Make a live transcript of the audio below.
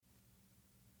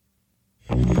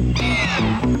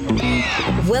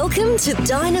Welcome to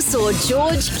Dinosaur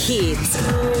George Kids,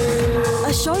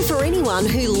 a show for anyone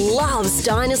who loves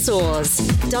dinosaurs.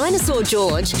 Dinosaur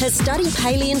George has studied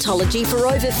paleontology for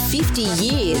over 50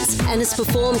 years and has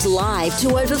performed live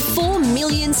to over 4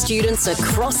 million students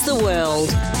across the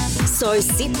world. So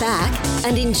sit back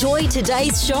and enjoy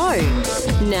today's show.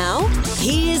 Now,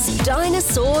 here's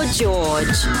Dinosaur George.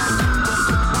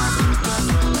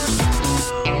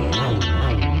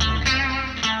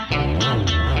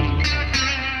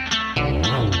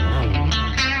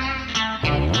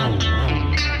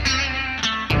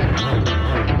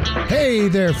 Hey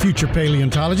there, future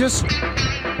paleontologists.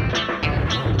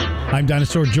 I'm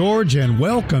Dinosaur George, and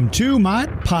welcome to my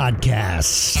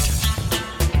podcast.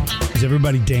 Is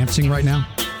everybody dancing right now?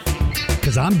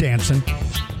 Because I'm dancing.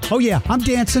 Oh yeah, I'm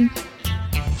dancing.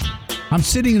 I'm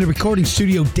sitting in the recording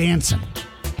studio dancing.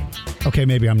 Okay,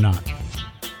 maybe I'm not.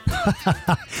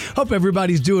 Hope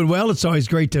everybody's doing well. It's always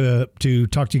great to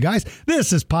talk to you guys.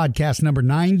 This is podcast number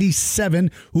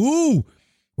 97. Ooh,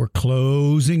 we're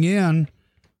closing in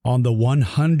on the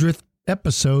 100th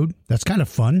episode. That's kind of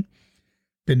fun.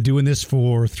 Been doing this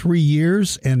for 3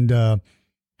 years and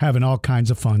having all kinds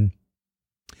of fun.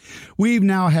 We've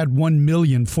now had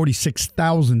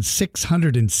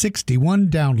 1,046,661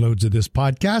 downloads of this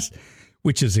podcast,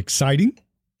 which is exciting.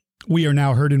 We are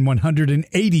now heard in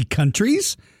 180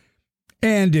 countries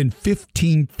and in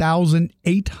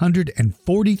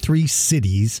 15,843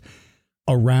 cities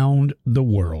around the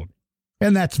world.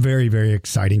 And that's very, very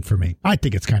exciting for me. I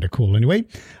think it's kind of cool anyway.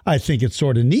 I think it's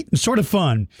sort of neat and sort of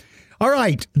fun. All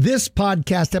right, this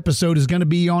podcast episode is going to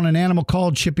be on an animal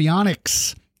called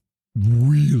Scipionyx.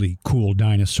 Really cool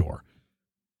dinosaur.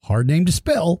 Hard name to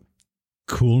spell,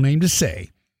 cool name to say.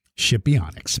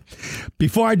 Scipionyx.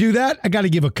 Before I do that, I got to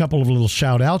give a couple of little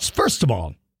shout outs. First of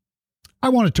all, I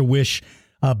wanted to wish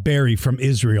Barry from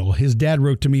Israel. His dad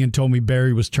wrote to me and told me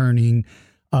Barry was having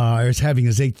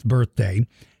his 8th birthday.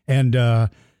 And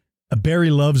Barry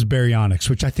loves Baryonyx,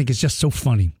 which I think is just so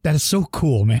funny. That is so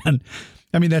cool, man.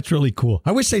 I mean, that's really cool.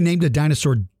 I wish they named a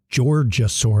dinosaur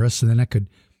Georgosaurus, and then I could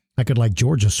like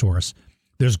Georgosaurus.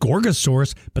 There's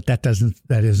Gorgosaurus, but that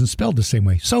isn't spelled the same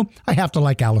way. So I have to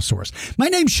like Allosaurus. My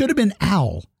name should have been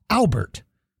Al, Albert,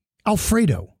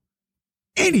 Alfredo,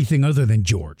 anything other than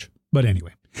George. But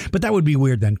anyway, but that would be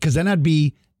weird then, because then I'd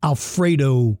be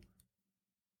Alfredo,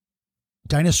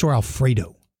 Dinosaur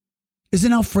Alfredo.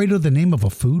 Isn't Alfredo the name of a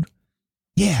food?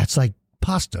 Yeah, it's like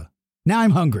pasta. Now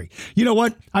I'm hungry. You know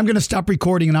what? I'm going to stop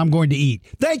recording and I'm going to eat.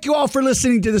 Thank you all for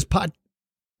listening to this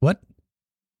What?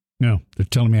 No, they're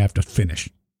telling me I have to finish.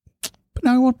 But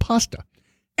now I want pasta.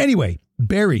 Anyway,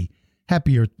 Barry,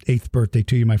 happy 8th birthday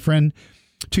to you, my friend.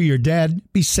 To your dad,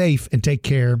 be safe and take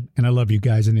care. And I love you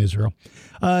guys in Israel.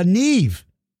 Neve,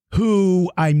 who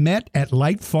I met at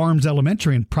Light Farms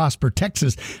Elementary in Prosper,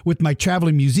 Texas, with my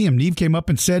traveling museum. Neve came up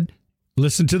and said,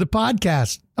 listen to the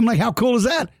podcast. I'm like, how cool is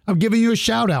that? I'm giving you a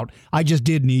shout out. I just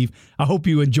did, Neve. I hope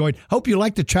you enjoyed. Hope you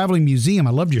liked the traveling museum. I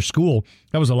loved your school.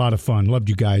 That was a lot of fun. Loved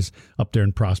you guys up there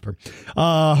in Prosper.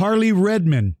 Harley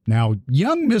Redman. Now,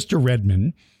 young Mr.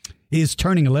 Redman is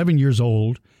turning 11 years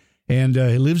old and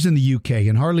he lives in the UK.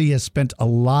 And Harley has spent a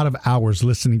lot of hours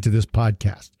listening to this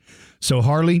podcast. So,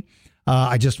 Harley,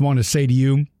 I just want to say to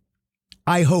you,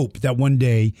 I hope that one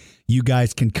day you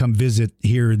guys can come visit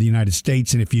here in the United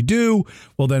States. And if you do,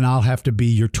 well, then I'll have to be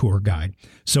your tour guide.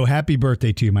 So happy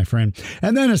birthday to you, my friend.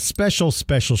 And then a special,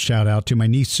 special shout out to my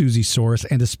niece, Susie Soros,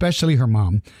 and especially her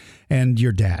mom and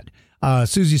your dad.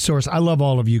 Susie Soros, I love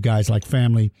all of you guys like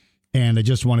family. And I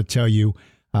just want to tell you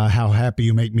how happy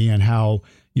you make me and how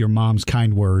your mom's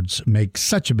kind words make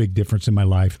such a big difference in my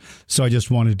life. So I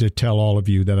just wanted to tell all of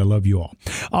you that I love you all.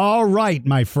 All right,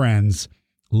 my friends.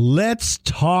 Let's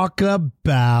talk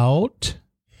about...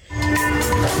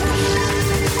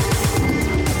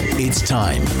 It's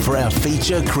time for our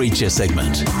Feature Creature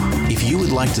segment. If you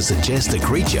would like to suggest a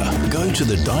creature, go to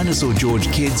the Dinosaur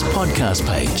George Kids podcast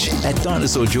page at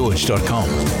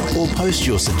dinosaurgeorge.com or post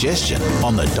your suggestion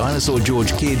on the Dinosaur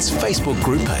George Kids Facebook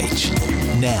group page.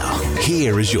 Now,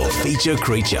 here is your Feature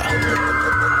Creature.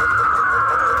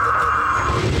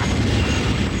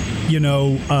 You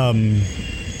know,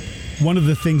 one of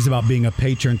the things about being a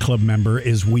Patreon Club member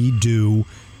is we do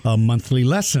monthly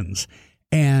lessons.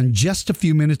 And just a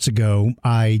few minutes ago,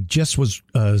 I just was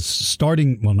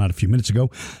starting, well, not a few minutes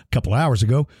ago, a couple hours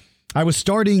ago, I was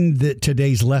starting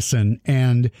today's lesson.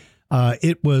 And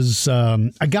it was,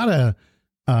 I got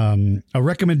a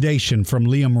recommendation from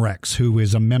Liam Rex, who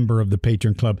is a member of the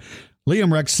Patreon Club.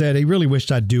 Liam Rex said he really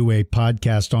wished I'd do a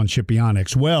podcast on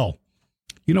Scipionyx. Well,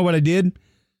 you know what I did?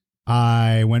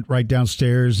 I went right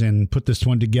downstairs and put this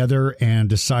one together and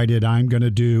decided I'm going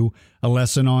to do a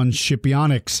lesson on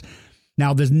Scipionyx.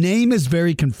 Now, the name is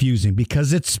very confusing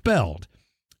because it's spelled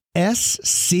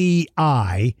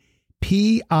Scipionyx.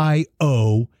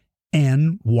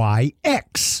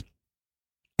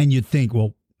 And you'd think,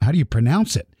 well, how do you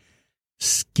pronounce it?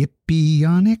 Scipionyx?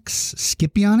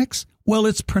 Well,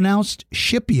 it's pronounced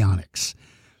Scipionyx.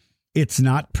 It's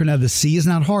not pronounced, the C is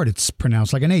not hard. It's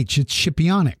pronounced like an H. It's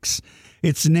Scipionyx.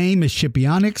 Its name is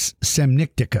Scipionyx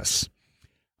semnicticus.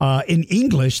 In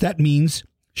English, that means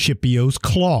Scipio's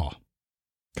claw.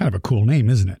 Kind of a cool name,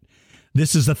 isn't it?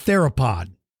 This is a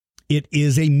theropod. It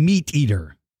is a meat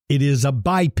eater. It is a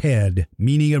biped,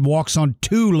 meaning it walks on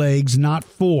 2 legs, not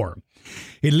 4.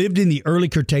 It lived in the early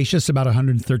Cretaceous about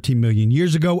 113 million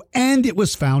years ago, and it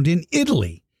was found in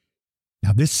Italy.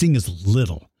 Now, this thing is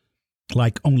little,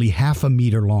 like only half a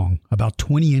meter long, about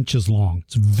 20 inches long.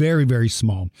 It's very, very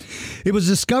small. It was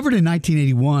discovered in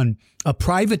 1981. A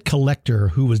private collector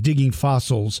who was digging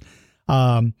fossils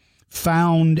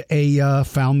found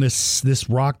this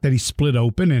rock that he split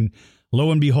open, and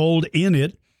lo and behold, in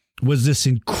it was this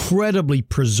incredibly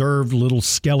preserved little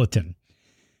skeleton.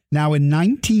 Now, in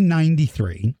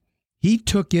 1993, he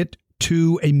took it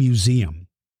to a museum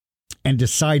and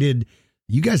decided,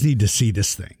 you guys need to see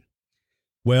this thing.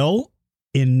 Well,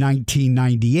 in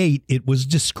 1998, it was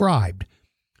described.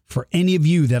 For any of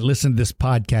you that listen to this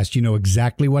podcast, you know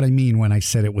exactly what I mean when I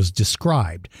said it was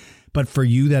described. But for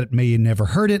you that may have never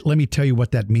heard it, let me tell you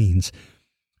what that means.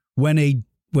 When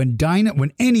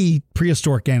any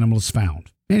prehistoric animal is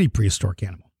found, any prehistoric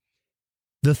animal,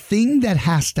 the thing that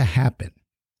has to happen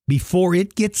before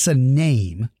it gets a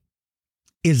name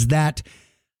is that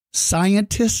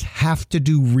scientists have to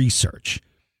do research.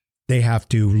 They have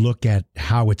to look at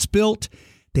how it's built.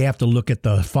 They have to look at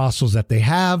the fossils that they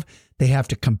have. They have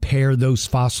to compare those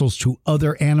fossils to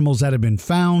other animals that have been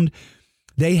found.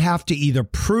 They have to either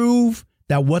prove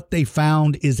that what they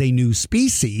found is a new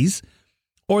species,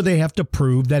 or they have to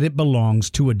prove that it belongs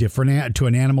to an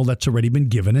animal that's already been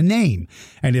given a name.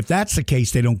 And if that's the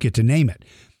case, they don't get to name it.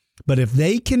 But if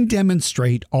they can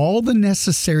demonstrate all the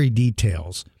necessary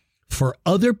details for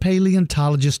other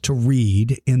paleontologists to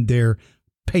read in their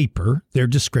paper, their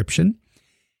description,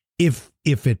 if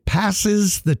it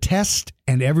passes the test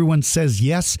and everyone says,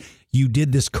 yes, you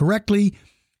did this correctly,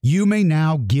 you may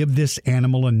now give this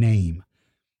animal a name.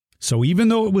 So even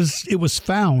though it was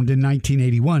found in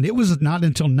 1981, it was not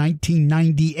until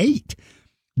 1998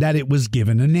 that it was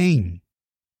given a name.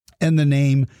 And the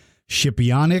name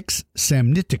Scipionyx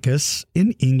semnicticus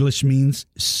in English means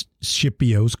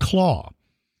Scipio's claw.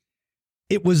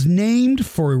 It was named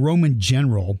for a Roman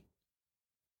general,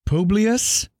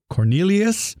 Publius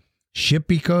Cornelius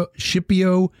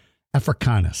Scipio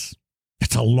Africanus.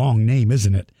 It's a long name,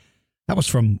 isn't it? That was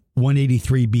from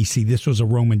 183 BC. This was a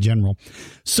Roman general.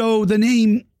 So the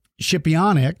name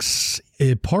Scipionyx,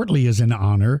 it partly is in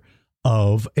honor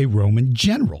of a Roman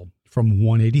general from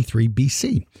 183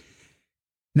 BC.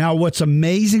 Now, what's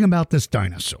amazing about this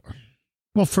dinosaur?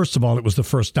 Well, first of all, it was the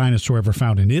first dinosaur ever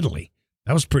found in Italy.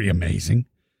 That was pretty amazing.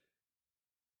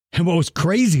 And what was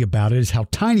crazy about it is how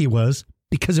tiny it was,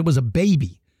 because it was a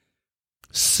baby.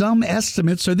 Some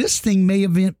estimates are this thing may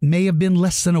have been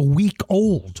less than a week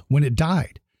old when it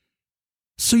died.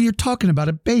 So you're talking about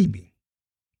a baby.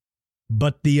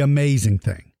 But the amazing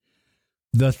thing,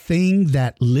 the thing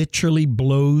that literally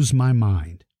blows my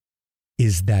mind,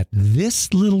 is that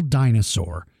this little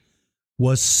dinosaur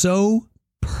was so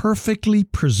perfectly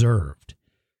preserved.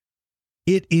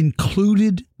 It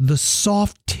included the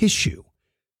soft tissue.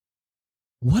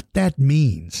 What that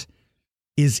means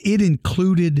is it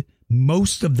included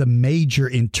most of the major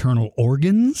internal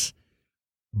organs,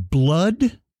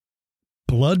 blood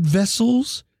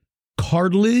vessels,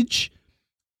 cartilage,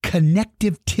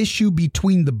 connective tissue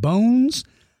between the bones,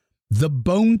 the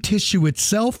bone tissue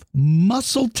itself,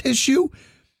 muscle tissue,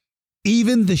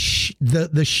 even the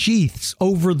sheaths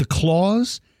over the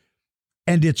claws,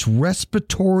 and its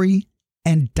respiratory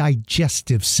and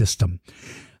digestive system.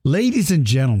 Ladies and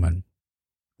gentlemen,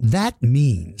 that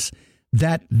means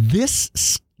that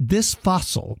this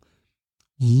fossil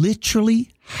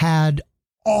literally had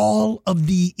all of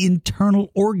the internal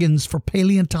organs for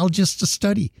paleontologists to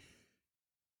study.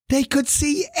 They could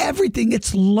see everything,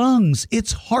 its lungs,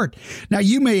 its heart. Now,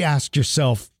 you may ask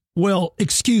yourself, well,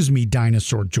 excuse me,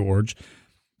 Dinosaur George,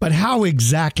 but how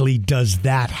exactly does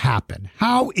that happen?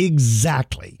 How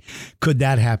exactly could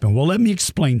that happen? Well, let me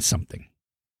explain something.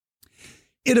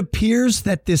 It appears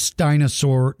that this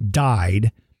dinosaur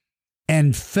died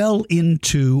and fell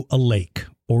into a lake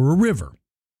or a river,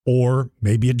 or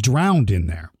maybe it drowned in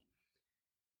there.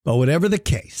 But whatever the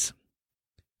case,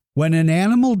 when an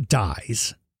animal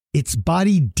dies, its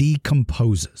body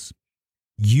decomposes.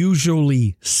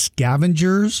 Usually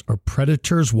scavengers or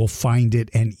predators will find it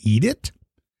and eat it,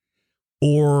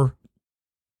 or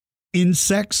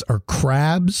insects or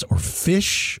crabs or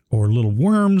fish or little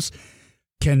worms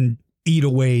can eat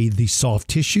away the soft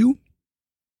tissue,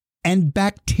 and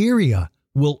bacteria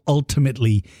will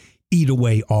ultimately eat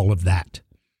away all of that.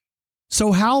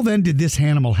 So how then did this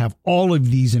animal have all of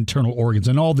these internal organs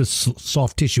and all this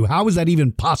soft tissue? How is that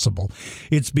even possible?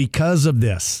 It's because of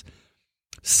this.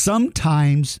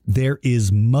 Sometimes there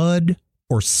is mud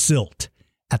or silt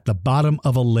at the bottom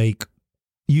of a lake,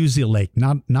 usually a lake,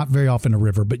 not very often a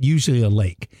river, but usually a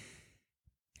lake.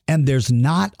 And there's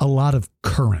not a lot of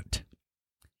current.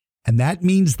 And that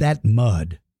means that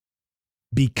mud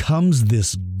becomes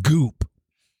this goop,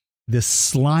 this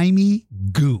slimy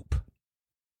goop,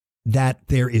 that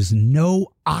there is no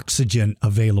oxygen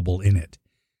available in it.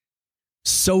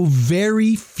 So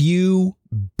very few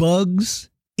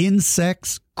bugs,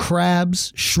 insects,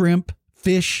 crabs, shrimp,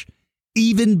 fish,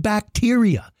 even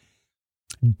bacteria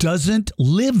doesn't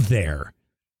live there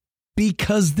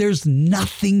because there's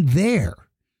nothing there.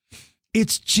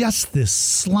 It's just this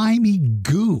slimy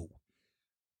goo.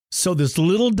 So this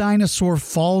little dinosaur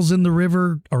falls in the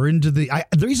river or into the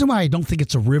reason why I don't think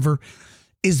it's a river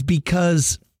is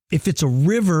because if it's a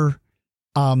river,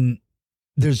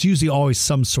 there's usually always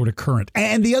some sort of current.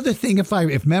 And the other thing,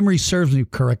 if memory serves me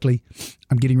correctly,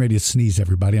 I'm getting ready to sneeze,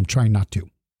 everybody. I'm trying not to.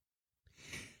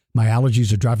 My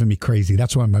allergies are driving me crazy.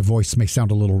 That's why my voice may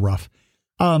sound a little rough.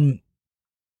 I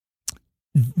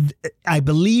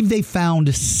believe they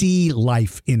found sea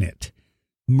life in it,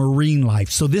 marine life.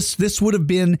 So this would have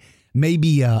been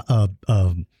maybe a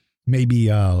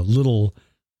little,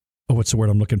 what's the word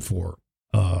I'm looking for?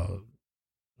 A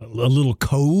little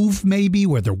cove, maybe,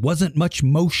 where there wasn't much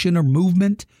motion or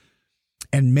movement.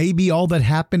 And maybe all that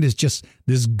happened is just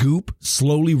this goop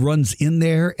slowly runs in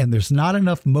there and there's not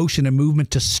enough motion and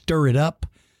movement to stir it up.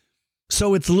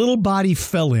 So its little body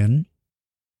fell in,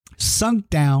 sunk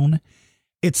down.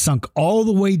 It sunk all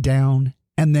the way down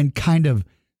and then kind of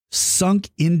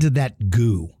sunk into that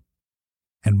goo.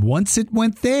 And once it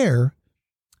went there,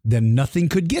 then nothing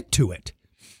could get to it.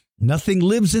 Nothing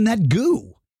lives in that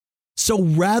goo. So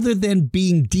rather than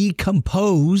being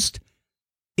decomposed,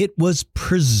 it was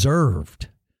preserved.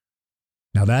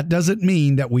 Now, that doesn't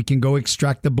mean that we can go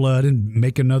extract the blood and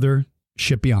make another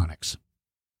Scipionyx.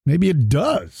 Maybe it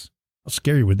does. How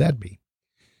scary would that be?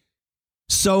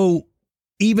 So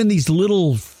even these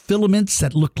little filaments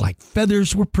that look like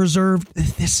feathers were preserved.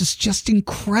 This is just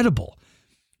incredible.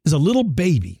 There's a little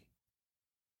baby.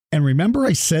 And remember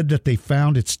I said that they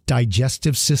found its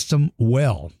digestive system?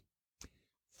 Well,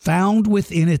 found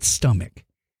within its stomach,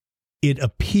 it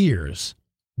appears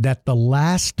that the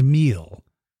last meal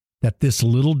that this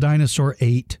little dinosaur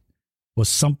ate was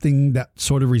something that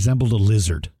sort of resembled a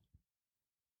lizard.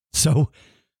 So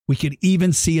we could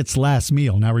even see its last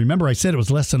meal. Now, remember, I said it was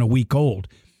less than a week old.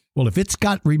 Well, if it's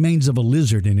got remains of a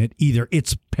lizard in it, either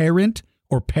its parent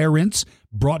or parents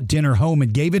brought dinner home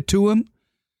and gave it to him,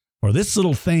 or this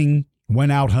little thing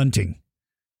went out hunting.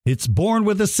 It's born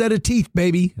with a set of teeth,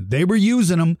 baby. They were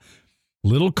using them.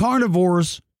 Little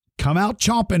carnivores come out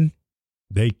chomping.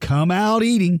 They come out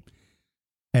eating.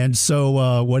 And so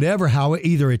how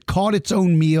either it caught its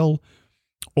own meal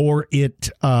or it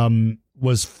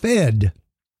was fed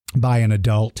by an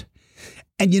adult.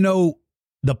 And,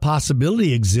 the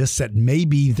possibility exists that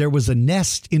maybe there was a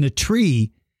nest in a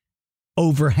tree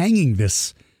overhanging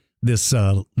this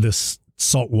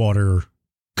saltwater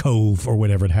cove or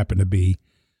whatever it happened to be.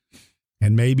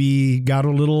 And maybe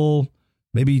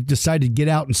decided to get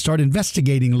out and start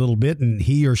investigating a little bit, and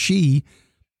he or she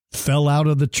fell out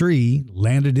of the tree,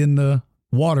 landed in the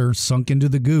water, sunk into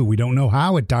the goo. We don't know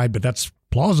how it died, but that's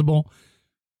plausible.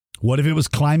 What if it was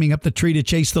climbing up the tree to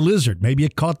chase the lizard? Maybe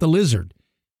it caught the lizard,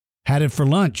 had it for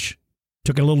lunch,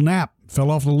 took a little nap, fell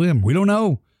off the limb. We don't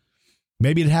know.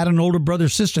 Maybe it had an older brother or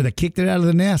sister that kicked it out of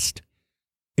the nest.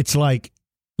 It's like,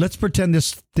 let's pretend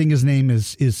this thing, his name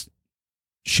is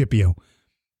Scipio.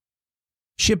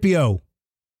 Scipio,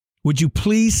 would you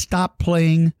please stop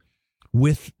playing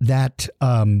with that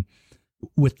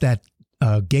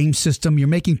game system? You're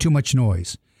making too much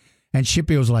noise. And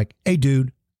Scipio's like, hey,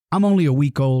 dude, I'm only a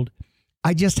week old.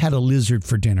 I just had a lizard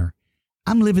for dinner.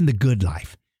 I'm living the good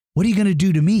life. What are you going to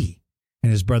do to me?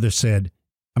 And his brother said,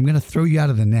 I'm going to throw you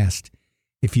out of the nest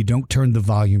if you don't turn the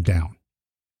volume down.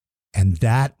 And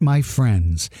that, my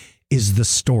friends, is the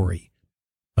story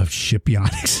of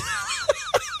Scipionyx.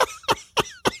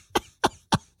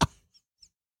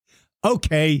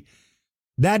 Okay,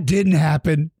 That didn't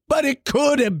happen, but it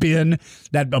could have been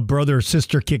that a brother or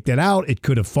sister kicked it out. It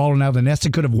could have fallen out of the nest.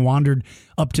 It could have wandered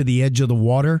up to the edge of the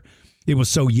water. It was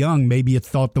so young, maybe it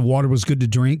thought the water was good to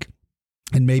drink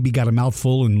and maybe got a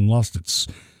mouthful and lost its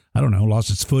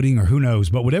footing, or who knows.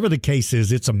 But whatever the case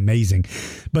is, it's amazing.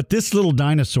 But this little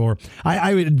dinosaur,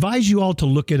 I would advise you all to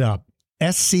look it up.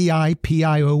 Scipionyx,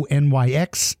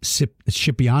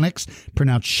 Scipionyx,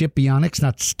 pronounced Scipionyx,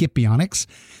 not Scipionyx.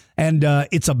 And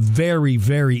it's a very,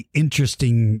 very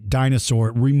interesting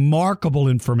dinosaur. Remarkable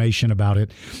information about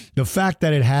it. The fact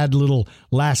that it had little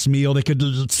last meal, they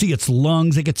could see its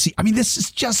lungs. They could see. I mean, this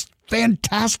is just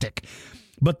fantastic.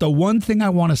 But the one thing I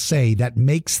want to say that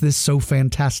makes this so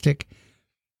fantastic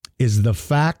is the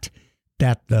fact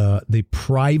that the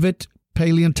private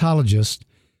paleontologist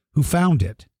who found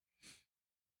it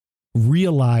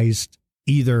realized,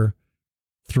 either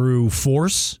through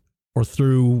force or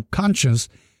through conscience,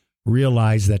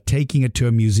 realized that taking it to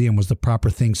a museum was the proper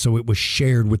thing, so it was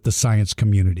shared with the science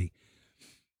community.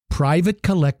 Private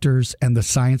collectors and the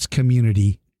science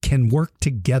community can work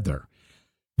together.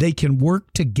 They can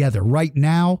work together. Right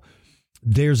now,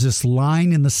 there's this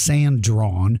line in the sand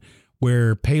drawn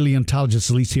where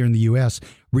paleontologists, at least here in the U.S.,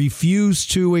 refuse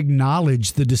to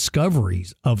acknowledge the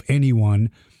discoveries of anyone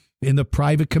in the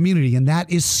private community, and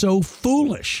that is so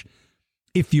foolish.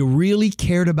 If you really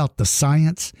cared about the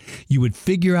science, you would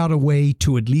figure out a way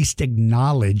to at least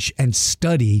acknowledge and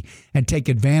study and take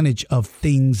advantage of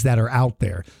things that are out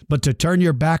there. But to turn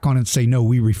your back on it and say, no,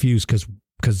 we refuse because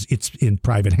it's in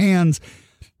private hands,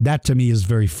 that to me is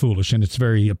very foolish, and it's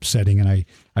very upsetting. And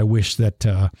I wish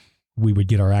that we would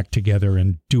get our act together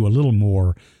and do a little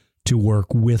more to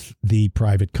work with the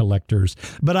private collectors.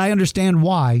 But I understand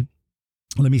why.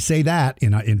 Let me say that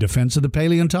in defense of the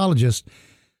paleontologist.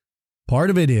 Part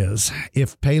of it is,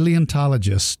 if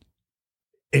paleontologists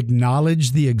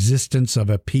acknowledge the existence of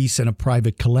a piece in a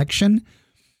private collection,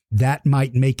 that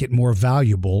might make it more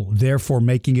valuable, therefore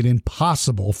making it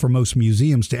impossible for most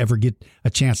museums to ever get a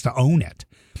chance to own it.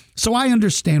 So I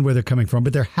understand where they're coming from,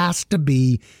 but there has to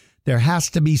be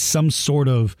some sort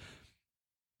of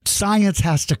science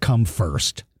has to come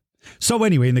first. So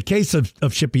anyway, in the case of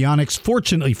Scipionyx,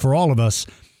 fortunately for all of us,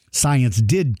 science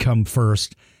did come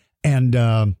first, and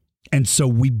so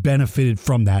we benefited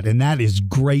from that, and that is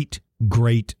great,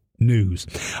 great news.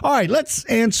 All right, let's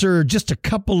answer just a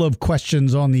couple of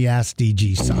questions on the Ask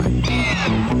DG side.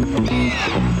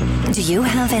 Do you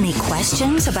have any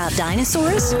questions about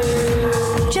dinosaurs?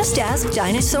 Just ask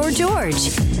Dinosaur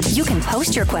George. You can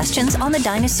post your questions on the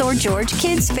Dinosaur George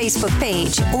Kids Facebook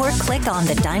page or click on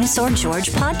the Dinosaur George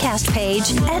podcast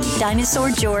page at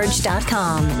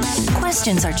dinosaurgeorge.com.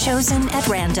 Questions are chosen at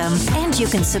random, and you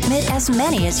can submit as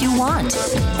many as you want.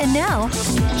 And now,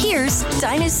 here's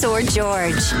Dinosaur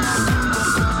George.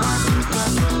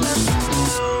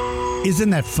 Isn't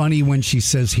that funny when she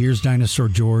says, here's Dinosaur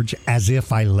George, as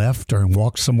if I left or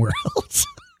walked somewhere else?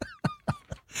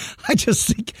 I just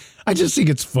think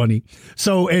it's funny.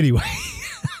 So anyway,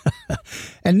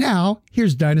 and now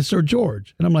here's Dinosaur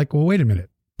George. And I'm like, well, wait a minute.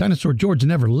 Dinosaur George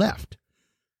never left.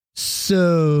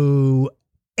 So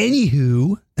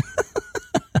anywho,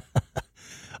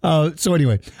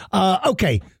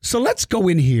 okay. So let's go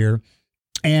in here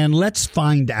and let's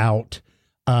find out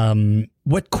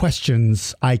what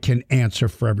questions I can answer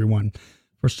for everyone.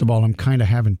 First of all, I'm kind of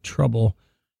having trouble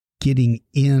getting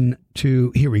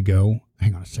into, here we go.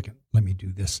 Hang on a second. Let me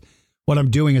do this. What I'm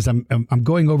doing is I'm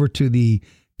going over to the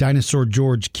Dinosaur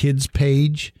George Kids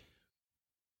page.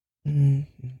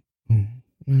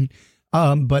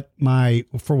 But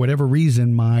for whatever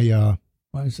reason, why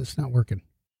is this not working?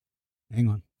 Hang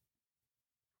on.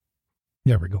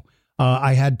 There we go.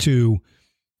 I had to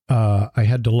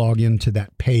log into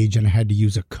that page, and I had to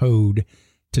use a code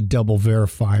to double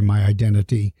verify my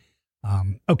identity.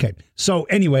 Okay. So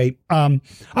anyway, all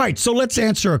right. So let's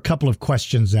answer a couple of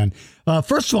questions then.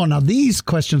 First of all, now these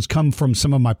questions come from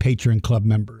some of my Patreon Club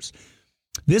members.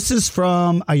 This is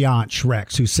from Ayanch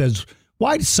Rex, who says,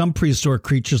 why do some prehistoric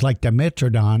creatures like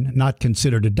Dimetrodon not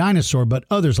considered a dinosaur, but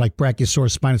others like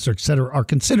Brachiosaurus, Spinosaurus, etc. are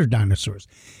considered dinosaurs?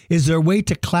 Is there a way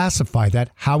to classify that?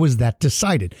 How is that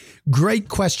decided? Great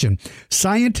question.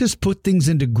 Scientists put things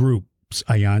into groups,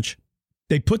 Ayanch.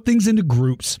 They put things into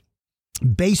groups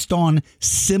based on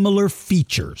similar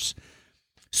features.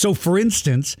 So, for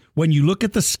instance, when you look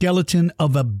at the skeleton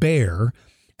of a bear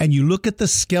and you look at the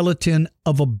skeleton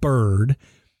of a bird,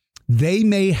 they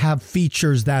may have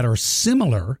features that are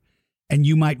similar, and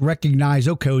you might recognize,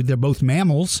 okay, they're both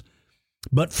mammals,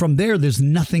 but from there's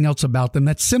nothing else about them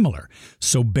that's similar.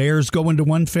 So bears go into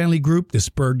one family group, this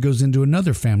bird goes into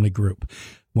another family group.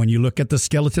 When you look at the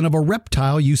skeleton of a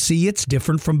reptile, you see it's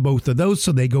different from both of those,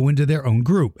 so they go into their own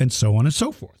group, and so on and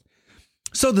so forth.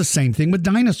 So the same thing with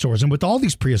dinosaurs and with all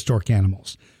these prehistoric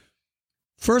animals.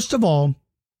 First of all,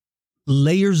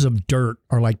 layers of dirt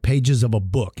are like pages of a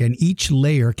book, and each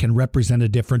layer can represent a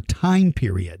different time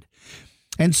period.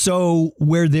 And so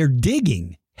where they're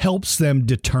digging helps them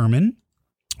determine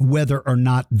whether or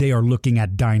not they are looking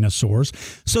at dinosaurs.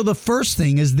 So the first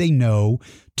thing is they know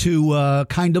to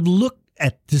kind of look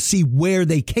at to see where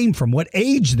they came from, what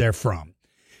age they're from.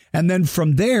 And then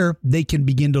from there, they can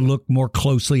begin to look more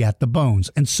closely at the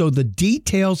bones. And so the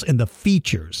details and the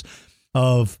features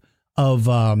of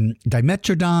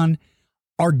Dimetrodon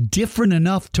are different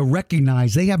enough to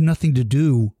recognize they have nothing to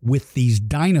do with these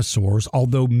dinosaurs,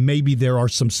 although maybe there are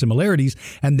some similarities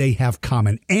and they have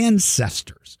common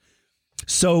ancestors.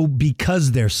 So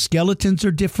because their skeletons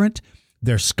are different,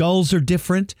 their skulls are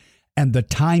different, and the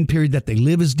time period that they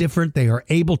live is different, they are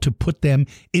able to put them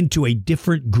into a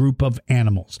different group of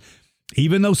animals.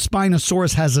 Even though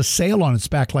Spinosaurus has a sail on its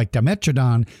back like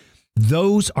Dimetrodon,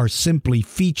 those are simply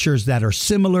features that are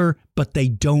similar, but they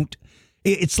don't.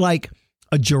 It's like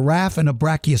a giraffe and a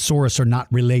brachiosaurus are not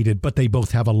related, but they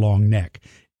both have a long neck.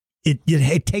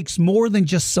 It takes more than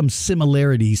just some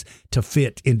similarities to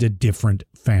fit into different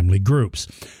family groups.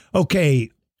 Okay,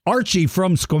 Archie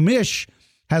from Squamish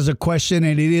has a question,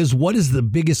 and it is, what is the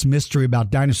biggest mystery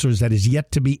about dinosaurs that is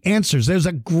yet to be answered? There's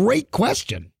a great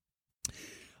question.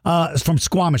 It's from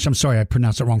Squamish. I'm sorry, I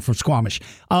pronounced it wrong. From Squamish.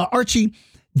 Archie,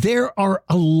 there are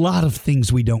a lot of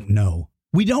things we don't know.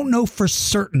 We don't know for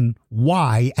certain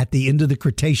why, at the end of the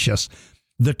Cretaceous,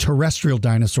 the terrestrial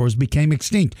dinosaurs became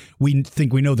extinct. We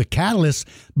think we know the catalyst,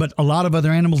 but a lot of other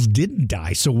animals didn't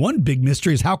die. So one big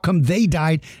mystery is how come they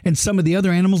died and some of the other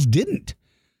animals didn't?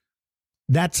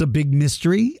 That's a big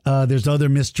mystery. There's other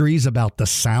mysteries about the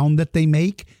sound that they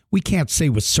make. We can't say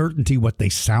with certainty what they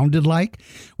sounded like.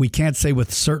 We can't say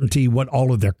with certainty what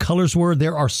all of their colors were.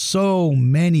 There are so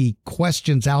many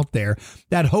questions out there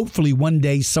that hopefully one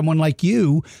day someone like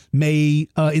you may,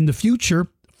 in the future,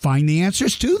 find the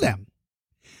answers to them.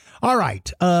 All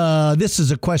right. This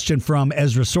is a question from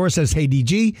Ezra Source. Says, hey,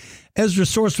 DG, Ezra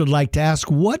Source would like to ask,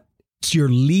 what's your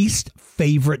least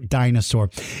favorite dinosaur?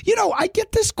 You know, I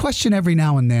get this question every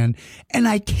now and then, and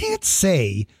I can't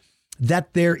say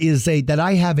that that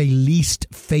I have a least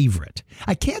favorite.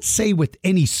 I can't say with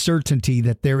any certainty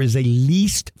that there is a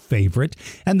least favorite.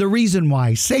 And the reason why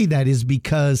I say that is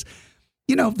because,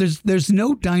 you know, there's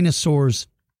no dinosaurs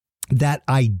that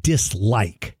I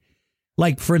dislike.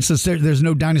 Like, for instance, there's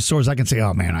no dinosaurs I can say,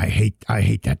 oh, man, I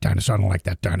hate that dinosaur. I don't like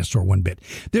that dinosaur one bit.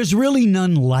 There's really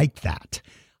none like that.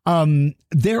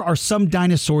 There are some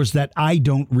dinosaurs that I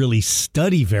don't really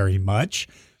study very much.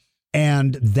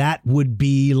 And that would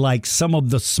be like some of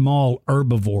the small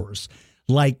herbivores,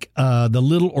 like the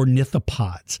little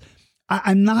ornithopods.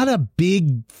 I'm not a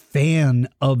big fan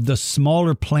of the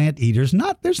smaller plant eaters.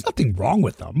 There's nothing wrong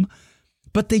with them,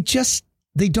 but they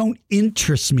don't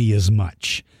interest me as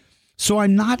much. So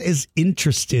I'm not as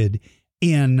interested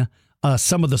in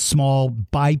some of the small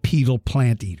bipedal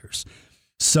plant eaters.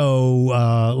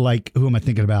 So like, who am I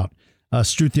thinking about?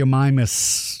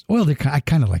 Struthiomimus. Well, I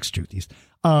kind of like Struthies.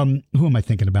 Who am I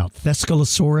thinking about?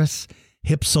 Thescelosaurus,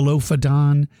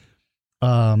 Hypsilophodon,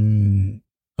 a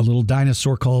little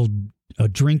dinosaur called a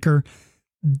drinker.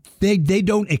 They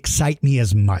don't excite me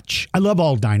as much. I love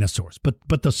all dinosaurs,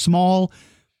 but the small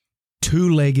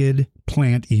two-legged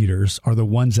plant eaters are the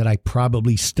ones that I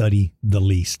probably study the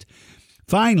least.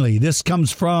 Finally, this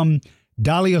comes from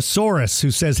Daliosaurus,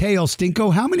 who says, hey, El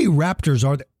Stinko, how many raptors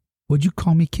are there? What'd you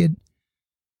call me, kid?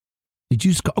 Did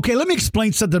you just call? Okay, let me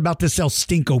explain something about this El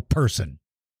Stinko person.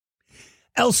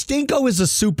 El Stinko is a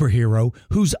superhero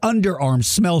whose underarms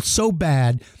smell so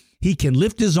bad he can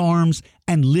lift his arms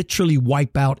and literally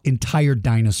wipe out entire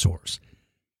dinosaurs.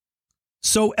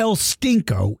 So El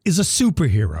Stinko is a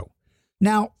superhero.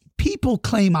 Now, people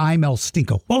claim I'm El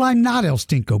Stinko. Well, I'm not El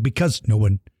Stinko because no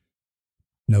one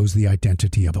knows the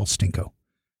identity of El Stinko.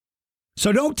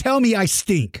 So don't tell me I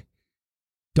stink.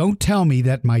 Don't tell me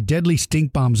that my deadly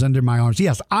stink bombs under my arms.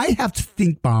 Yes, I have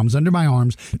stink bombs under my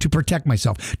arms to protect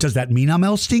myself. Does that mean I'm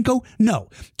El Stinko? No.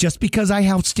 Just because I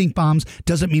have stink bombs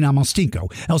doesn't mean I'm El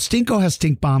Stinko. El Stinko has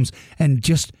stink bombs, and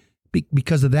just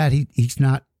because of that, he's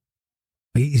not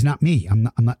me. I'm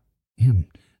not him.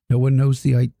 No one knows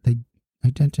the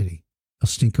identity. El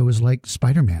Stinko is like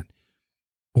Spider-Man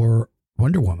or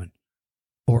Wonder Woman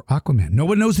or Aquaman. No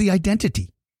one knows the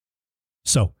identity.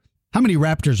 So, how many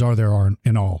raptors are there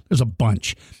in all? There's a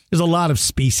bunch. There's a lot of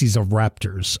species of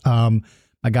raptors.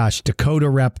 My gosh, Dakota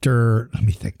raptor. Let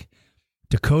me think.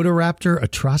 Dakota raptor,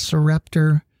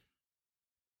 Atrociraptor.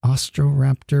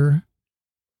 Ostroraptor.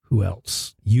 Who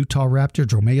else? Utah raptor,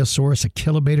 Dromaeosaurus,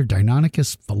 Achillobator,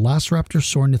 Deinonychus, Velociraptor,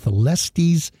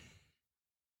 Sornitholestes.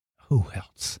 Who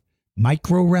else?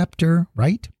 Microraptor,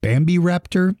 right? Bambi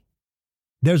raptor.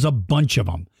 There's a bunch of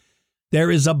them.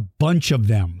 There is a bunch of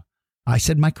them. I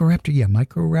said Microraptor. Yeah,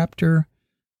 Microraptor.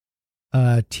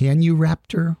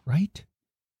 Tianuraptor, right?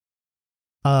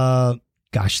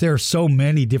 Gosh, there are so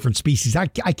many different species. I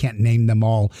can't name them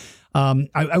all.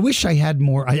 I wish I had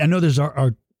more. I know there's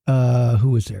our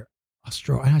who is there? I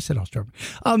said Australia.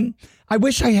 I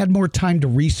wish I had more time to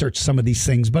research some of these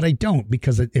things, but I don't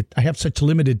because I have such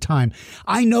limited time.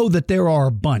 I know that there are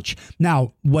a bunch.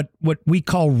 Now, what we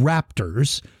call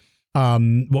raptors,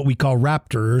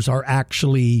 are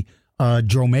actually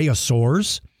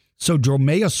dromaeosaurs. So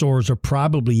dromaeosaurs are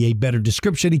probably a better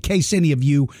description in case any of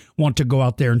you want to go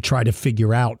out there and try to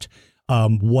figure out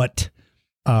what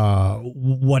a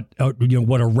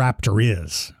raptor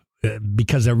is.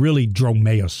 Because they're really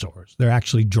dromaeosaurs. They're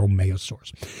actually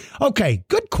dromaeosaurs. Okay,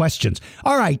 good questions.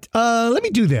 All right, let me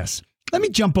do this. Let me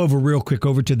jump over real quick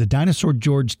over to the Dinosaur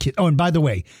George Kid. Oh, and by the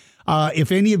way,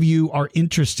 if any of you are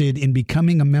interested in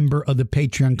becoming a member of the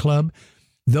Patreon Club,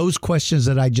 those questions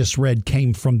that I just read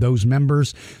came from those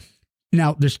members.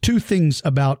 Now, there's two things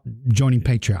about joining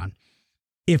Patreon.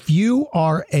 If you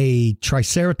are a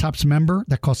Triceratops member,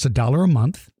 that costs $1 a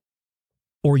month.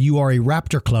 Or you are a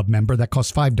Raptor Club member, that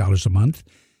costs $5 a month,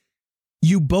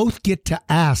 you both get to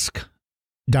ask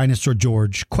Dinosaur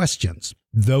George questions.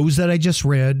 Those that I just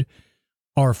read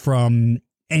are from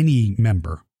any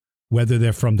member, whether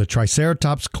they're from the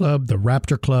Triceratops Club, the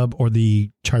Raptor Club, or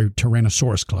the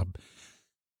Tyrannosaurus Club.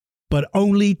 But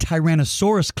only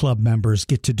Tyrannosaurus Club members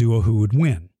get to do a Who Would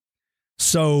Win.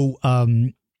 So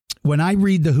when I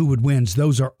read the Who Would Wins,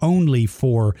 those are only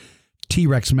for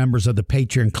T-Rex members of the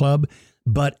Patreon Club.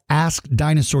 But Ask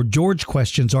Dinosaur George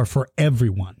questions are for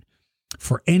everyone,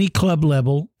 for any club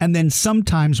level. And then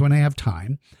sometimes when I have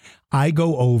time, I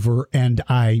go over and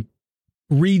I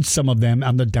read some of them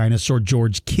on the Dinosaur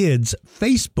George Kids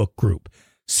Facebook group.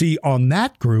 See, on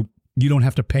that group, you don't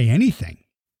have to pay anything.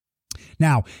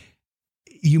 Now,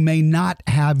 you may not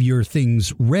have your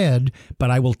things read, but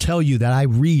I will tell you that I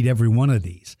read every one of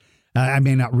these. I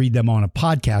may not read them on a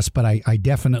podcast, but I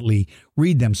definitely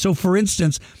read them. So, for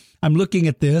instance, I'm looking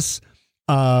at this.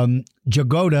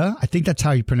 Jagoda, I think that's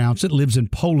how you pronounce it, lives in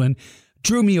Poland,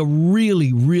 drew me a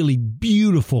really, really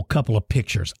beautiful couple of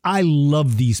pictures. I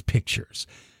love these pictures.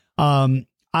 I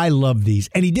love these.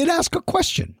 And he did ask a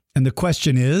question. And the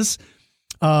question is,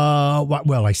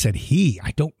 well, I said he.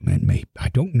 I don't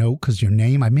know because your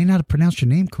name, I may not have pronounced your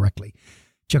name correctly.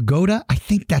 Jagoda, I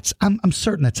think I'm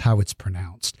certain that's how it's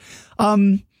pronounced.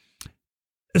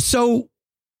 So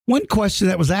one question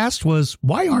that was asked was,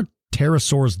 why aren't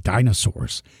pterosaurs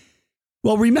dinosaurs?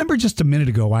 Well, remember just a minute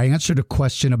ago, I answered a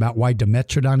question about why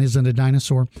Dimetrodon isn't a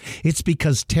dinosaur. It's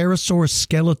because pterosaurs'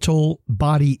 skeletal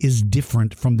body is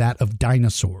different from that of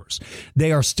dinosaurs.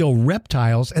 They are still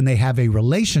reptiles and they have a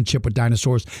relationship with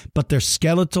dinosaurs, but their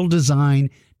skeletal design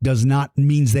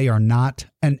means they are not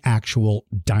an actual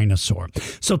dinosaur.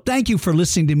 So thank you for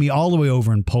listening to me all the way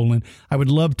over in Poland. I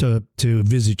would love to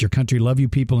visit your country. Love you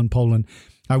people in Poland.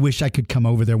 I wish I could come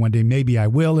over there one day. Maybe I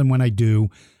will. And when I do,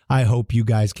 I hope you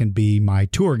guys can be my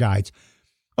tour guides.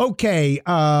 Okay.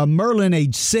 Merlin,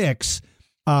 age 6,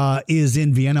 is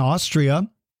in Vienna, Austria.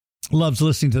 Loves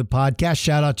listening to the podcast.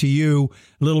 Shout out to you,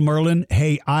 little Merlin.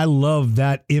 Hey, I love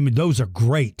that image. Those are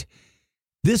great.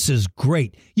 This is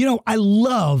great. You know, I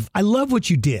love what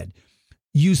you did.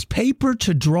 Used paper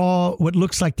to draw what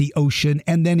looks like the ocean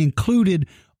and then included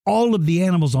all of the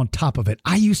animals on top of it.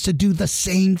 I used to do the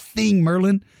same thing,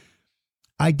 Merlin.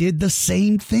 I did the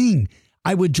same thing.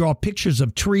 I would draw pictures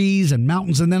of trees and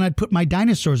mountains, and then I'd put my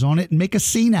dinosaurs on it and make a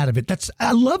scene out of it.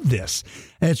 I love this.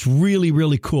 It's really,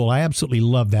 really cool. I absolutely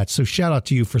love that. So shout out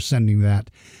to you for sending that.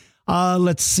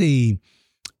 Let's see.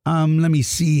 Let me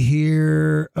see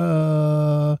here.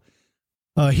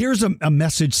 Here's a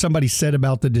message somebody said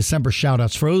about the December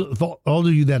shout-outs. For all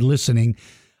of you that are listening,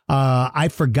 I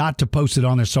forgot to post it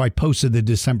on there, so I posted the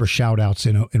December shout-outs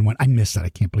in one. I missed that. I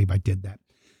can't believe I did that.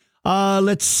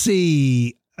 Let's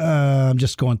see. I'm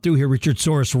just going through here.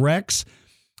 Richardsaurus Rex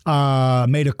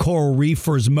made a coral reef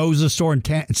for his mosasaur and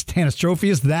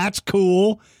Tanystropheus. That's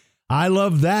cool. I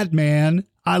love that, man.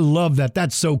 I love that.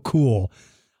 That's so cool.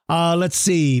 Let's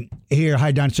see here.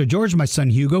 Hi, Dinosaur George. My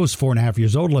son Hugo is 4.5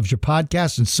 years old, loves your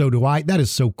podcast, and so do I. That is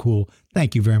so cool.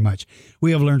 Thank you very much.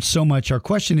 We have learned so much. Our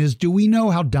question is, do we know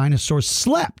how dinosaurs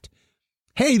slept?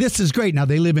 Hey, this is great. Now,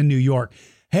 they live in New York.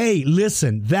 Hey,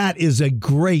 listen, that is a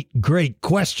great, great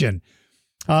question.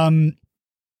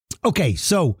 Okay,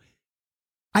 so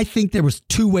I think there was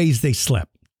 2 ways they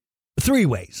slept. 3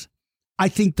 ways. I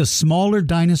think the smaller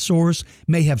dinosaurs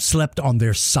may have slept on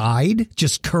their side,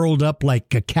 just curled up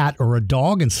like a cat or a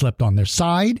dog and slept on their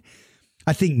side.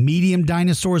 I think medium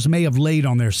dinosaurs may have laid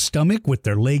on their stomach with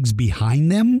their legs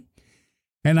behind them.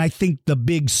 And I think the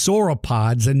big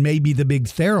sauropods and maybe the big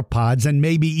theropods and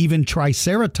maybe even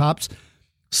triceratops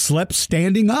slept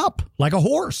standing up like a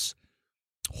horse.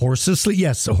 Horses sleep.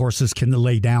 Yes, the horses can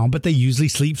lay down, but they usually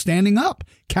sleep standing up.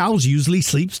 Cows usually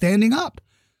sleep standing up.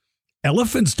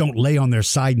 Elephants don't lay on their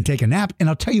side and take a nap. And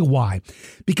I'll tell you why.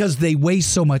 Because they weigh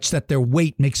so much that their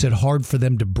weight makes it hard for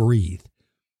them to breathe.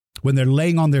 When they're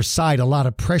laying on their side, a lot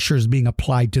of pressure is being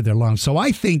applied to their lungs. So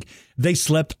I think they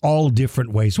slept all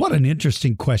different ways. What an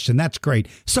interesting question. That's great.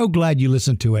 So glad you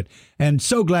listened to it. And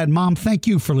so glad, Mom, thank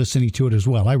you for listening to it as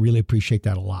well. I really appreciate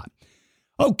that a lot.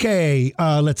 Okay,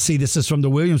 let's see. This is from the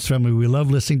Williams family. We love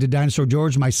listening to Dinosaur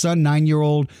George. My son,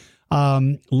 9-year-old,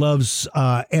 loves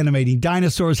animating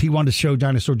dinosaurs. He wanted to show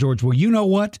Dinosaur George. Well, you know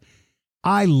what?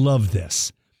 I love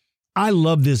this. I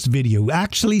love this video.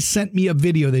 Actually sent me a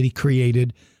video that he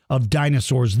created of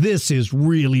dinosaurs. This is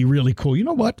really, really cool. You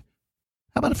know what?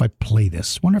 How about if I play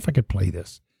this? Wonder if I could play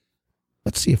this.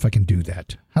 Let's see if I can do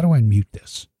that. How do I mute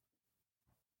this?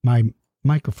 My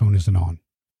microphone isn't on.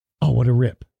 Oh, what a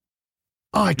rip.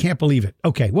 Oh, I can't believe it.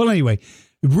 Okay. Well, anyway,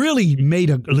 really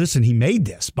listen, he made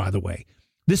this, by the way.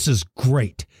 This is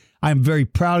great. I'm very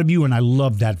proud of you, and I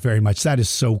love that very much. That is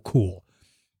so cool.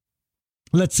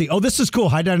 Let's see. Oh, this is cool.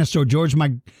 Hi, Dinosaur George.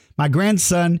 My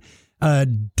grandson,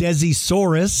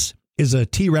 Desisaurus, is a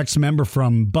T-Rex member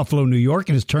from Buffalo, New York,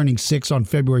 and is turning 6 on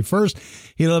February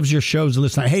 1st. He loves your shows.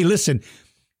 Listen, hey, listen,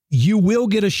 you will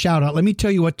get a shout out. Let me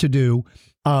tell you what to do.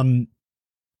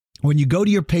 When you go to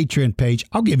your Patreon page,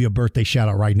 I'll give you a birthday shout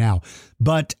out right now.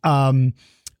 But on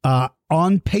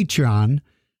Patreon,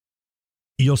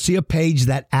 you'll see a page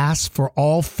that asks for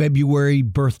all February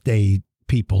birthday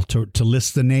people to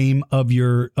list the name of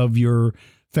your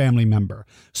family member.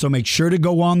 So make sure to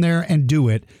go on there and do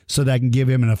it so that I can give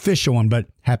him an official one. But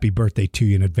happy birthday to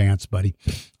you in advance, buddy.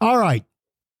 All right.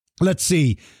 Let's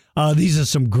see. These are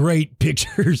some great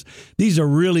pictures. These are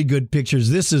really good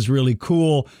pictures. This is really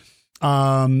cool.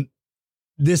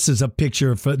 This is a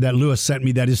picture that Lewis sent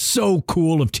me that is so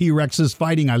cool of T-Rexes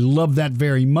fighting. I love that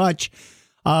very much.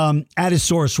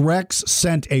 Adasaurus Rex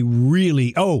sent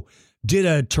did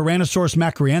a Tyrannosaurus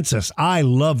macroensis. I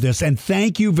love this. And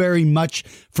thank you very much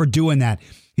for doing that.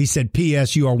 He said,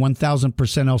 P.S. You are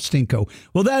 1,000% El Stinko.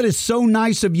 Well, that is so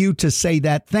nice of you to say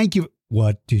that. Thank you.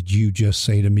 What did you just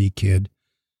say to me, kid?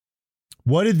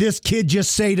 What did this kid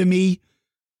just say to me?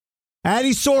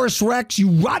 Adasaurus Rex,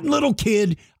 you rotten little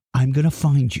kid. I'm going to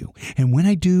find you. And when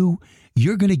I do,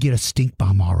 you're going to get a stink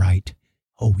bomb, all right?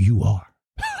 Oh, you are.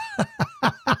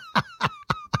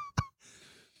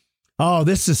 Oh,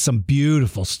 this is some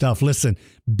beautiful stuff. Listen,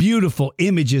 beautiful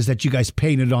images that you guys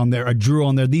painted on there or drew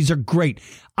on there. These are great.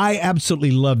 I absolutely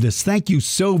love this. Thank you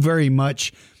so very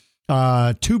much.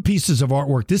 2 pieces of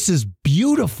artwork. This is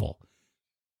beautiful.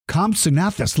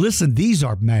 Compsognathus. Listen, these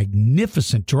are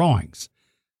magnificent drawings.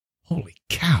 Holy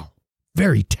cow.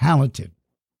 Very talented.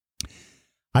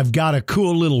 I've got a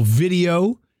cool little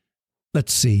video.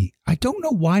 Let's see. I don't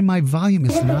know why my volume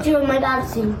is not. My daughter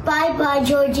sing bye-bye,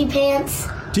 Georgie Pants.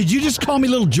 Did you just call me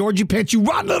little Georgie Pants, you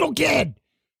rotten little kid?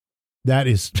 That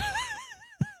is.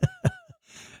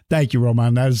 Thank you,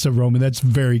 Roman. That is Roman. That's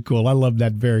very cool. I love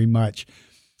that very much.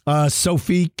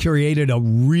 Sophie created a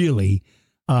really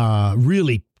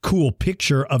cool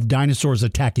picture of dinosaurs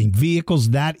attacking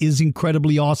vehicles. That is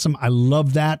incredibly awesome. I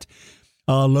love that.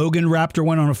 Logan Raptor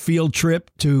went on a field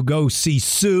trip to go see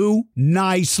Sue.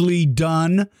 Nicely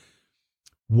done.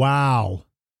 Wow.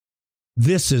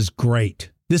 This is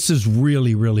great. This is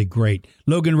really, really great.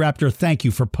 Logan Raptor, thank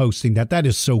you for posting that. That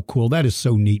is so cool. That is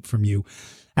so neat from you.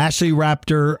 Ashley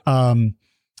Raptor,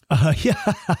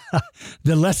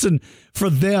 the lesson for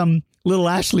them, little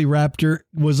Ashley Raptor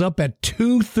was up at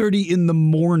 2:30 in the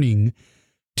morning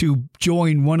to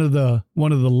join one of the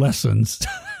lessons.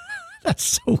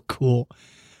 That's so cool.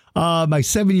 My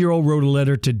 7-year-old wrote a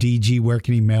letter to DG. Where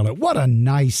can he mail it? What a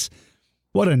nice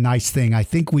thing. I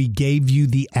think we gave you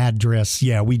the address.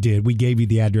 Yeah, we did. We gave you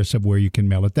the address of where you can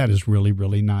mail it. That is really,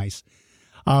 really nice.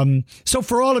 So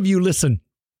for all of you, listen,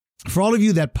 for all of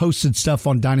you that posted stuff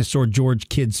on Dinosaur George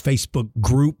Kids Facebook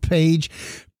group page,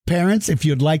 parents, if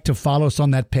you'd like to follow us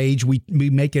on that page, we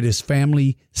make it as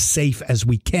family safe as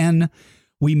we can.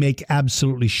 We make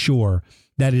absolutely sure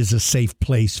that is a safe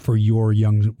place for your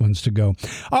young ones to go.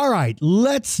 All right,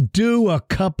 let's do a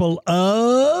couple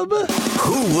of...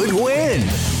 Who would win?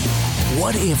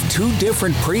 What if two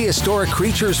different prehistoric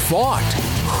creatures fought?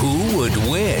 Who would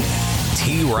win?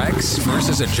 T-Rex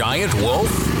versus a giant wolf?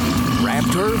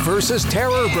 Raptor versus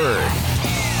terror bird?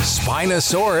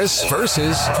 Spinosaurus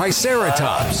versus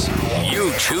Triceratops?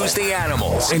 You choose the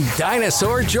animals, and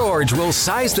Dinosaur George will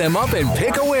size them up and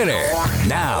pick a winner.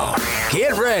 Now,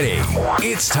 get ready.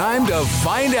 It's time to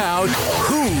find out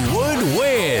who would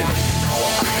win.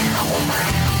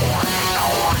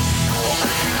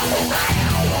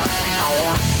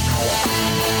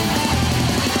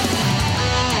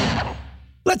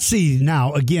 Let's see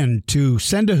now, again, to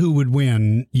send a Who Would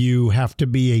Win, you have to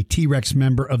be a T-Rex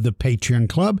member of the Patreon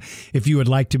Club. If you would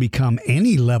like to become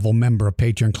any level member of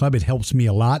Patreon Club, it helps me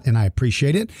a lot and I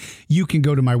appreciate it. You can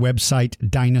go to my website,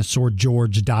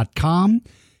 dinosaurgeorge.com.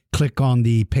 Click on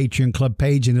the Patreon Club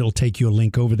page and it'll take you a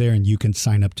link over there and you can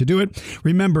sign up to do it.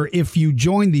 Remember, if you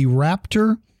join the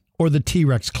Raptor or the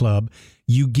T-Rex Club,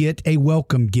 you get a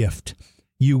welcome gift.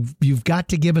 You've got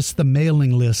to give us the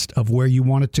mailing list of where you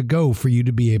want it to go for you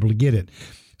to be able to get it.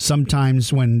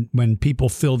 Sometimes when people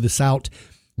fill this out,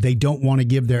 they don't want to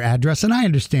give their address, and I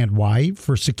understand why,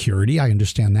 for security. I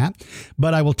understand that.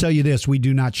 But I will tell you this, we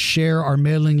do not share our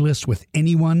mailing list with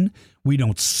anyone. We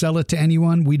don't sell it to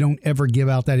anyone. We don't ever give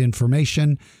out that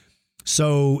information.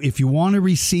 So if you want to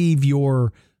receive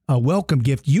your welcome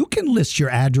gift, you can list your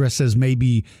address as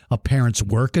maybe a parent's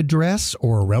work address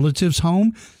or a relative's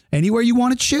home. Anywhere you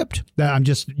want it shipped. I'm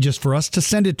just for us to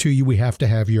send it to you, we have to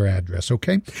have your address,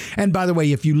 okay? And by the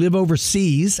way, if you live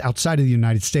overseas, outside of the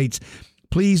United States,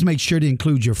 please make sure to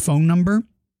include your phone number.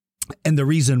 And the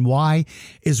reason why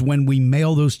is when we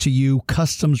mail those to you,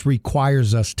 customs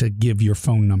requires us to give your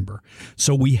phone number.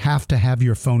 So we have to have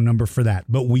your phone number for that.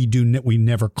 But we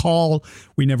never call,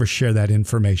 we never share that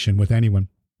information with anyone.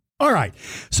 All right.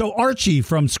 So Archie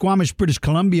from Squamish, British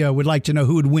Columbia would like to know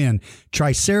who would win,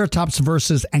 Triceratops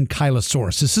versus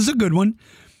Ankylosaurus. This is a good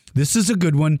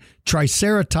one.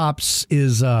 Triceratops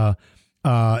is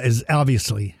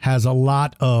obviously has a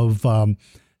lot of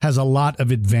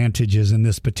advantages in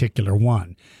this particular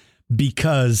one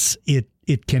because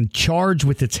it can charge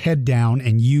with its head down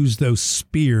and use those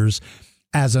spears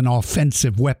as an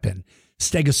offensive weapon.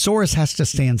 Stegosaurus has to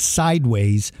stand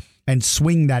sideways and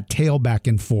swing that tail back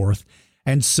and forth.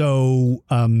 And so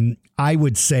I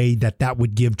would say that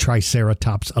would give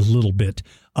Triceratops a little bit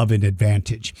of an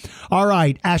advantage. All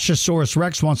right, Ashosaurus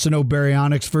Rex wants to know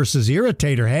Baryonyx versus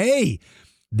Irritator. Hey,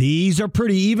 these are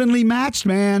pretty evenly matched,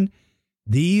 man.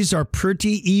 These are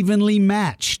pretty evenly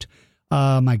matched.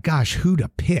 My gosh, who to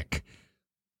pick?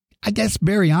 I guess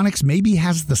Baryonyx maybe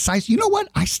has the size. You know what?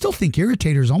 I still think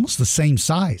Irritator is almost the same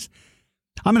size.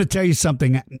 I'm going to tell you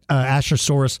something,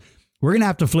 Ashosaurus. We're going to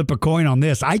have to flip a coin on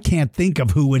this. I can't think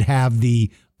of who would have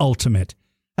the ultimate.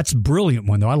 That's a brilliant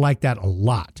one, though. I like that a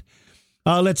lot.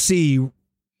 Let's see.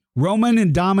 Roman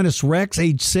Indominus Rex,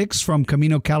 age 6, from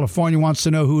Camino, California, wants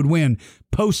to know who would win,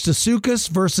 Postosuchus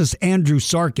versus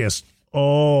Andrewsarchus.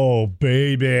 Oh,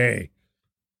 baby.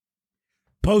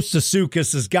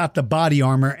 Postosuchus has got the body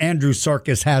armor.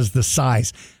 Andrewsarchus has the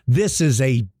size. This is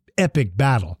a epic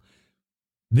battle.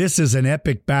 This is an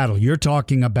epic battle. You're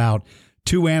talking about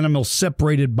two animals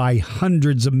separated by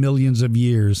hundreds of millions of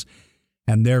years,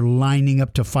 and they're lining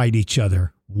up to fight each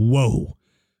other. Whoa.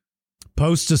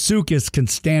 Postosuchus can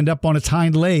stand up on its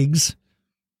hind legs.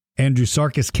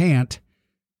 Andrewsarchus can't.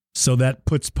 So that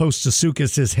puts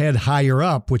Postosuchus' head higher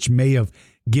up, which may have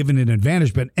given an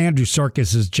advantage, but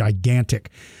Andrewsarchus is gigantic.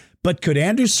 But could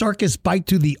Andrewsarchus bite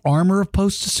through the armor of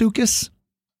Postosuchus?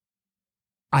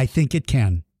 I think it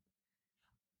can.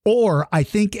 Or I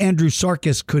think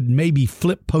Andrewsarchus could maybe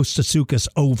flip Postosuchus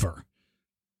over.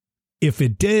 If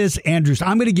it does, I'm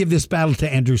going to give this battle to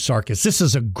Andrewsarchus. This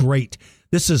is a great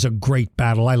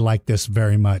battle. I like this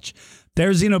very much.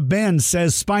 There's Ben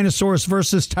says Spinosaurus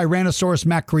versus Tyrannosaurus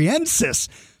macriensis.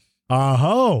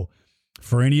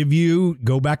 For any of you,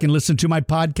 go back and listen to my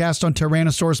podcast on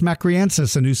Tyrannosaurus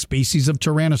macriensis, a new species of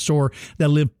tyrannosaur that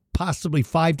lived possibly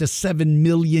 5 to 7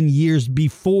 million years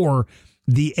before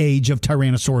the age of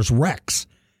Tyrannosaurus Rex.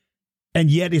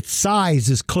 And yet its size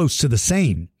is close to the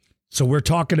same. So we're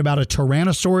talking about a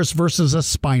Tyrannosaurus versus a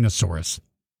Spinosaurus.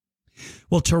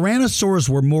 Well, Tyrannosaurs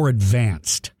were more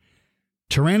advanced.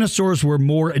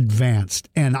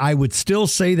 And I would still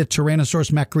say that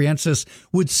Tyrannosaurus macriensis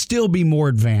would still be more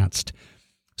advanced.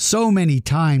 So many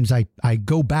times I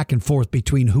go back and forth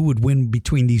between who would win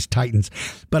between these titans,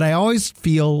 but I always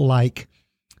feel like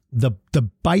the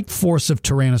bite force of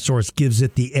Tyrannosaurus gives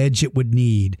it the edge it would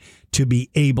need to be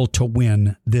able to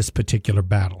win this particular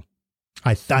battle.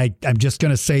 I'm just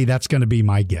going to say that's going to be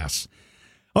my guess.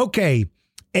 Okay,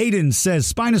 Aiden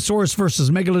says Spinosaurus versus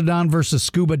Megalodon versus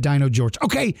Scuba Dino George.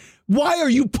 Okay, why are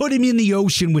you putting me in the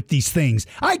ocean with these things?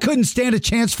 I couldn't stand a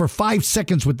chance for 5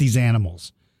 seconds with these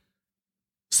animals.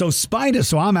 So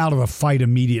I'm out of the fight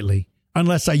immediately,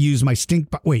 unless I use my stink.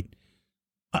 Wait.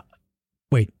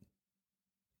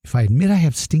 If I admit I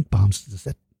have stink bombs,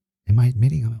 am I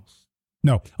admitting else?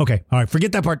 No. Okay. All right.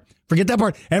 Forget that part.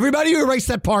 Everybody erase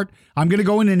that part. I'm going to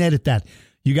go in and edit that.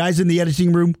 You guys in the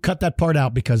editing room, cut that part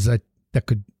out because that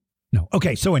could. No.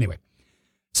 Okay. So anyway.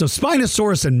 So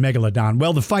Spinosaurus and Megalodon.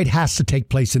 Well, the fight has to take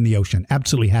place in the ocean.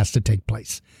 Absolutely has to take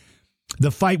place. The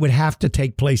fight would have to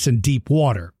take place in deep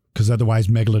water because otherwise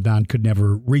Megalodon could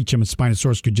never reach him and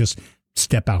Spinosaurus could just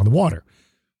step out of the water.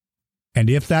 And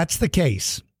if that's the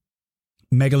case,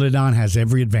 Megalodon has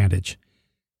every advantage.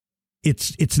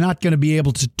 It's not going to be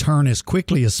able to turn as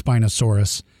quickly as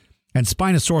Spinosaurus, and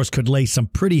Spinosaurus could lay some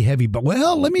pretty heavy, but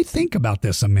well, let me think about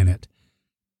this a minute.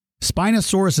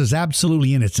 Spinosaurus is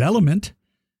absolutely in its element,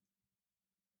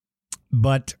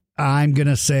 but I'm going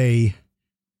to say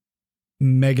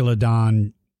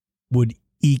Megalodon would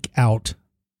eke out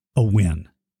a win.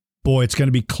 Boy, it's going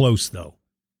to be close, though.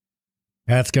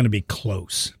 That's going to be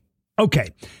close. Okay.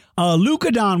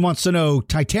 Lucadon wants to know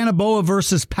Titanoboa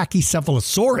versus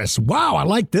Pachycephalosaurus. Wow, I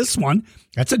like this one.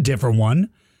 That's a different one.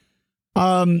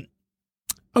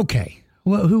 Okay.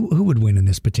 Well, who would win in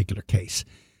this particular case?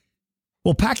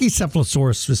 Well,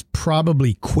 Pachycephalosaurus is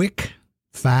probably quick,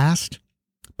 fast,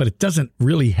 but it doesn't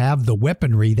really have the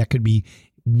weaponry that could be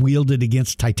wielded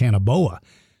against Titanoboa.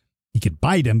 He could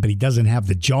bite him, but he doesn't have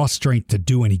the jaw strength to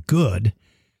do any good.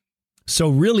 So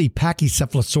really,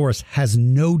 Pachycephalosaurus has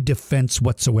no defense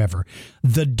whatsoever.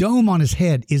 The dome on his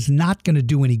head is not going to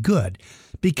do any good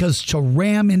because to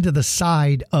ram into the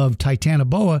side of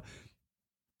Titanoboa,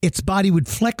 its body would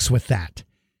flex with that.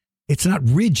 It's not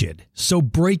rigid, so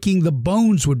breaking the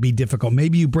bones would be difficult.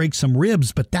 Maybe you break some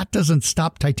ribs, but that doesn't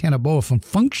stop Titanoboa from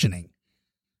functioning.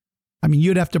 I mean,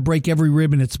 you'd have to break every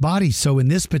rib in its body. So in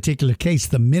this particular case,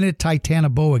 the minute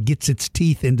Titanoboa gets its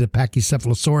teeth into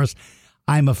Pachycephalosaurus,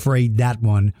 I'm afraid that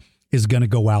one is going to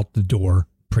go out the door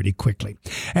pretty quickly.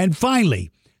 And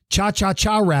finally,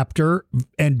 Cha-Cha-Cha Raptor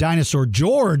and Dinosaur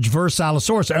George versus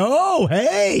Allosaurus. Oh,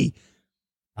 hey,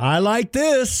 I like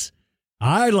this.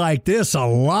 I like this a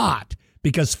lot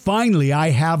because finally I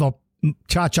have a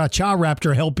Cha-Cha-Cha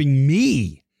Raptor helping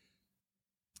me.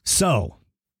 So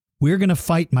we're going to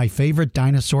fight my favorite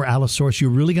dinosaur, Allosaurus. You're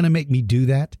really going to make me do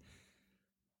that?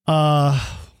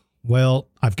 Well,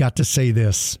 I've got to say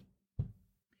this.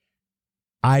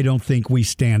 I don't think we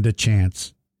stand a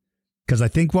chance because I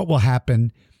think what will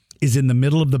happen is in the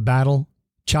middle of the battle,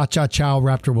 Cha-Cha-Cha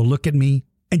Raptor will look at me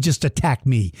and just attack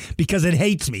me because it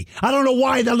hates me. I don't know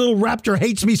why that little raptor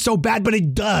hates me so bad, but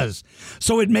it does.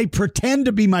 So it may pretend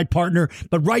to be my partner,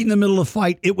 but right in the middle of the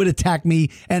fight, it would attack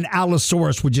me and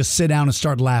Allosaurus would just sit down and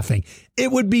start laughing.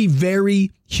 It would be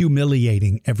very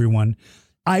humiliating, everyone.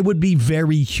 I would be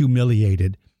very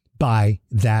humiliated by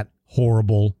that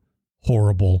horrible,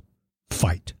 horrible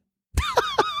fight.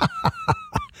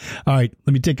 All right,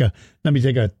 let me take a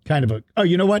kind of a, oh,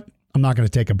 you know what? I'm not going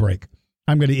to take a break.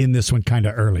 I'm going to end this one kind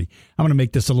of early. I'm going to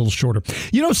make this a little shorter.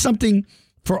 You know something?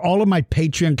 For all of my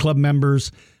Patreon Club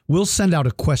members, we'll send out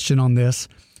a question on this.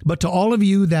 But to all of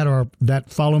you that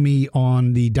follow me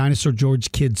on the Dinosaur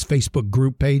George Kids Facebook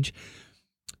group page,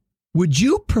 would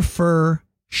you prefer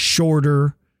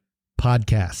shorter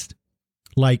podcast,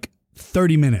 like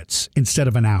 30 minutes instead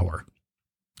of an hour?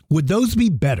 Would those be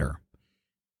better?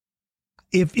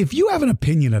 If you have an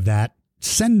opinion of that,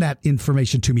 send that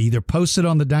information to me. Either post it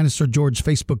on the Dinosaur George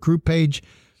Facebook group page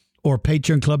or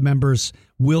Patreon Club members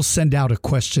will send out a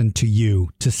question to you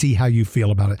to see how you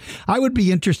feel about it. I would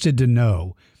be interested to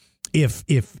know if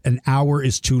an hour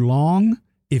is too long,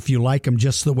 if you like them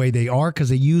just the way they are, because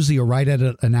they usually are right at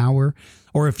an hour,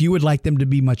 or if you would like them to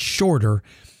be much shorter.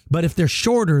 But if they're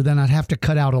shorter, then I'd have to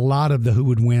cut out a lot of the Who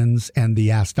Would Wins and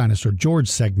the Ask Dinosaur George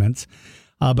segments.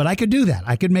 But I could do that.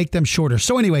 I could make them shorter.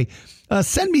 So anyway,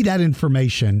 send me that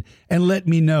information and let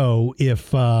me know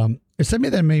send me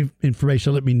that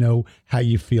information. Let me know how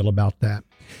you feel about that.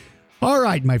 All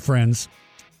right, my friends.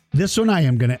 This one I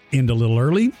am going to end a little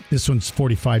early. This one's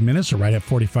 45 minutes or right at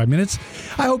 45 minutes.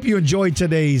 I hope you enjoyed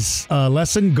today's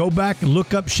lesson. Go back and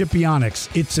look up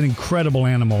Scipionyx. It's an incredible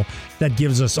animal that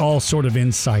gives us all sort of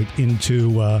insight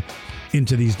into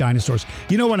these dinosaurs.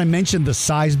 You know, when I mentioned the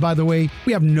size, by the way,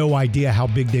 we have no idea how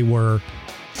big they were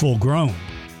full grown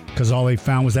because all they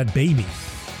found was that baby.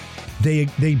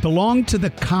 They belong to the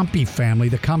Compy family,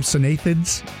 the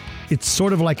Compsognaathids. It's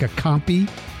sort of like a compy.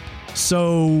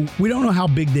 So we don't know how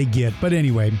big they get. But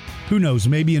anyway, who knows?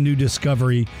 Maybe a new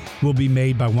discovery will be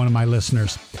made by one of my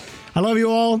listeners. I love you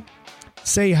all.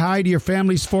 Say hi to your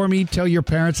families for me. Tell your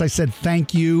parents I said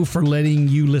thank you for letting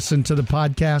you listen to the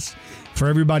podcast. For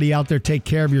everybody out there, take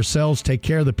care of yourselves. Take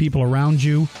care of the people around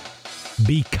you.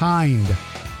 Be kind.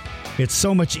 It's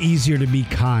so much easier to be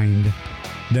kind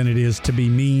than it is to be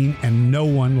mean, and no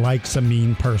one likes a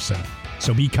mean person.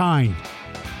 So be kind.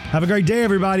 Have a great day,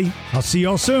 everybody. I'll see you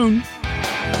all soon.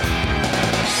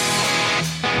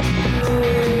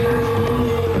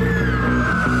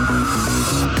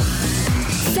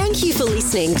 Thank you for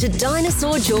listening to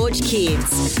Dinosaur George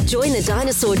Kids. Join the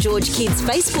Dinosaur George Kids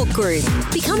Facebook group,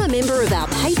 become a member of our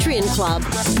Patreon club,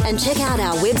 and check out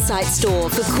our website store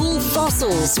for cool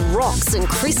fossils, rocks, and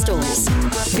crystals.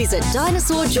 Visit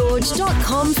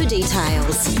dinosaurgeorge.com for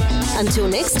details. Until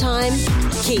next time,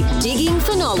 keep digging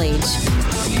for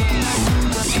knowledge.